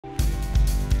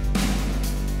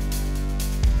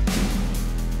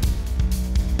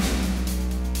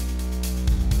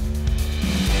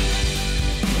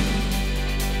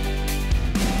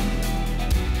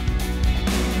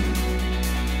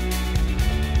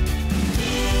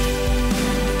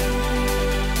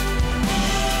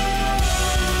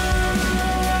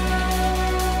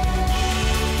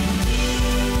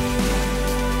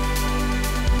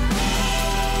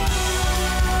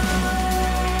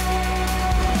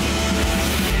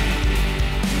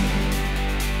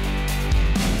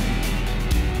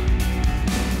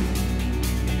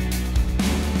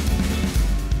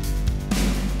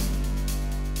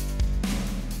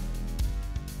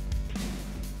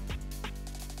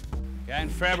In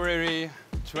February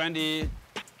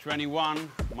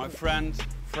 2021, my friend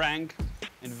Frank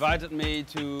invited me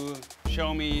to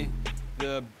show me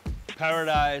the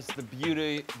paradise, the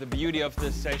beauty of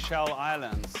the Seychelles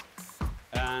Islands.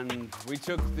 And we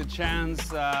took the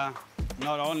chance not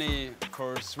only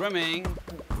for swimming,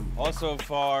 also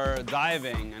for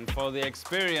diving and for the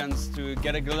experience to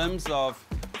get a glimpse of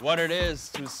what it is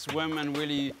to swim in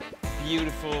really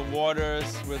beautiful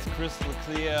waters with crystal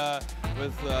clear,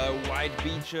 with white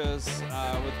beaches,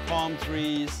 with palm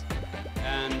trees.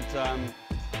 And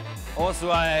also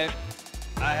I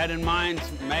had in mind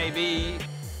maybe,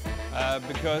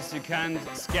 because you can't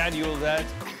schedule that,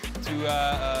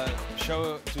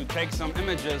 to take some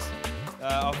images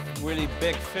of really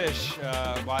big fish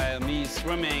while me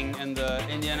swimming in the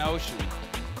Indian Ocean.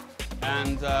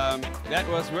 And that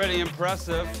was really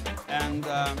impressive. And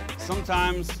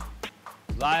sometimes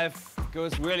life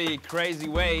goes really crazy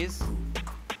ways.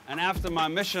 And after my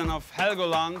mission of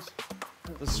Helgoland,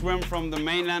 the swim from the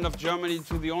mainland of Germany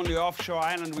to the only offshore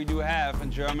island we do have in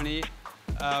Germany,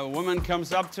 a woman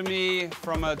comes up to me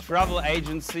from a travel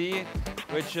agency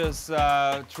which is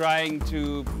trying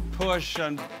to push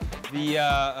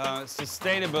the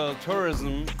sustainable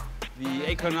tourism, the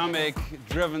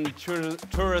economic-driven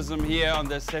tourism here on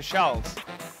the Seychelles.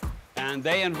 And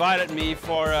they invited me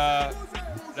for a,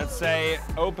 let's say,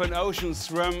 open ocean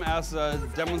swim as a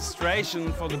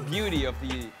demonstration for the beauty of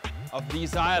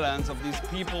these islands, of these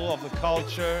people, of the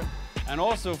culture, and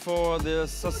also for the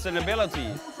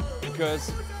sustainability. Because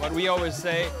what we always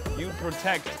say, you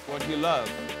protect what you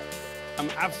love. I'm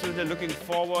absolutely looking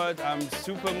forward, I'm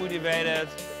super motivated,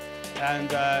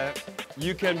 and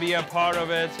you can be a part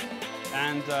of it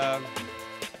and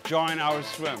join our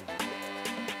swim.